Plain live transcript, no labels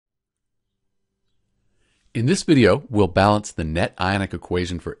In this video, we'll balance the net ionic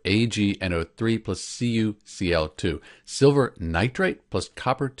equation for AgNO3 plus CuCl2, silver nitrate plus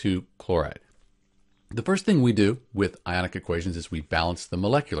copper 2 chloride. The first thing we do with ionic equations is we balance the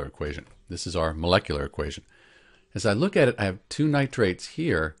molecular equation. This is our molecular equation. As I look at it, I have two nitrates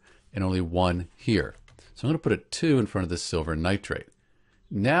here and only one here. So I'm going to put a 2 in front of the silver nitrate.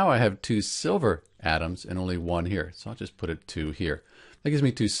 Now I have two silver atoms and only one here. So I'll just put a 2 here. That gives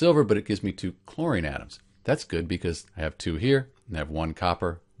me two silver, but it gives me two chlorine atoms. That's good because I have two here and I have one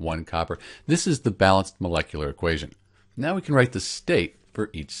copper, one copper. This is the balanced molecular equation. Now we can write the state for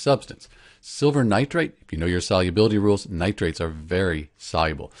each substance. Silver nitrate, if you know your solubility rules, nitrates are very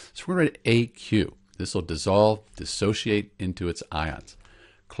soluble. So we're going to write AQ. This will dissolve, dissociate into its ions.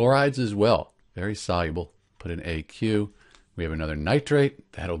 Chlorides as well, very soluble. Put in AQ. We have another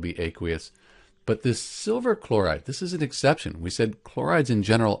nitrate, that'll be aqueous. But this silver chloride, this is an exception. We said chlorides in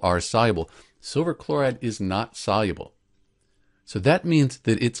general are soluble. Silver chloride is not soluble. So that means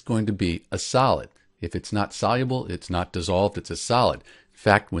that it's going to be a solid. If it's not soluble, it's not dissolved, it's a solid. In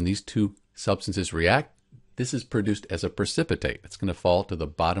fact, when these two substances react, this is produced as a precipitate. It's going to fall to the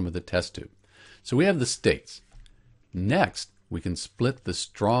bottom of the test tube. So we have the states. Next, we can split the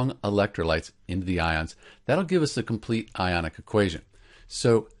strong electrolytes into the ions. That'll give us a complete ionic equation.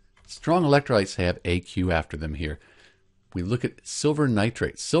 So strong electrolytes have AQ after them here. We look at silver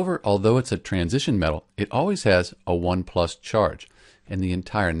nitrate. Silver, although it's a transition metal, it always has a 1+ charge. And the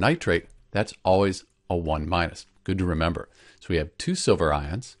entire nitrate, that's always a 1-. Good to remember. So we have two silver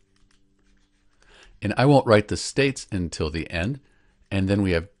ions. And I won't write the states until the end. And then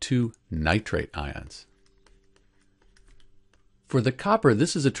we have two nitrate ions. For the copper,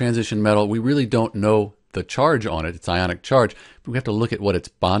 this is a transition metal. We really don't know the charge on it. It's ionic charge. But we have to look at what it's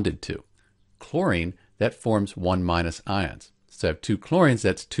bonded to. Chlorine, that forms 1- ions. So I have two chlorines,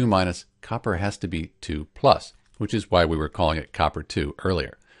 that's 2-. Copper has to be 2+, which is why we were calling it copper 2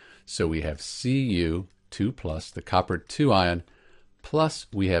 earlier. So we have Cu2+, the copper 2 ion, plus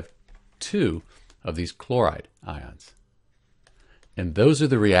we have 2 of these chloride ions. And those are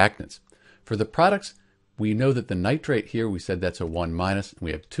the reactants. For the products, we know that the nitrate here, we said that's a 1-.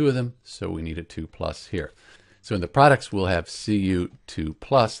 We have 2 of them, so we need a 2+ here. So in the products, we'll have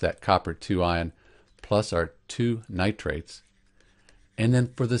Cu2+, that copper 2 ion, plus our 2 nitrates. And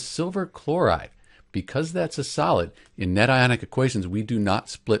then for the silver chloride, because that's a solid, in net ionic equations, we do not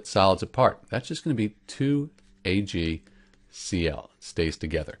split solids apart. That's just going to be 2 AgCl. It stays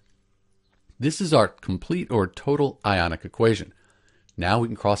together. This is our complete or total ionic equation. Now we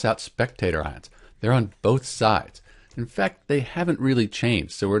can cross out spectator ions. They're on both sides. In fact, they haven't really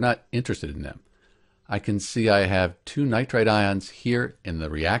changed, so we're not interested in them. I can see I have 2 nitrate ions here in the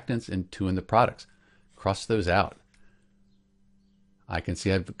reactants and 2 in the products. Cross those out. I can see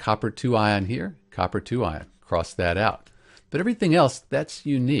I have a copper 2 ion here, copper 2 ion. Cross that out. But everything else, that's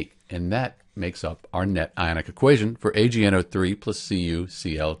unique, and that makes up our net ionic equation for AgNO3 plus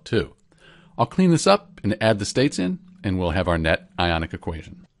CuCl2. I'll clean this up and add the states in, and we'll have our net ionic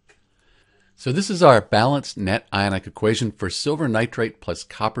equation. So this is our balanced net ionic equation for silver nitrate plus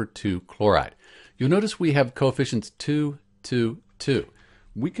copper 2 chloride. You'll notice we have coefficients 2, 2, 2.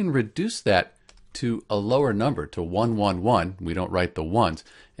 We can reduce that to a lower number, to 1, 1, 1. We don't write the ones,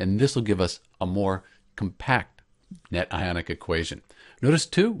 and this will give us a more compact net ionic equation. Notice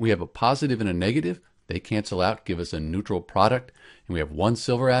too, we have a positive and a negative. They cancel out, give us a neutral product, and we have one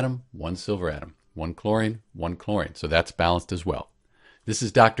silver atom, one silver atom, one chlorine, one chlorine. So that's balanced as well. This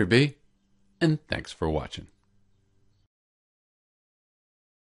is Dr. B, and thanks for watching.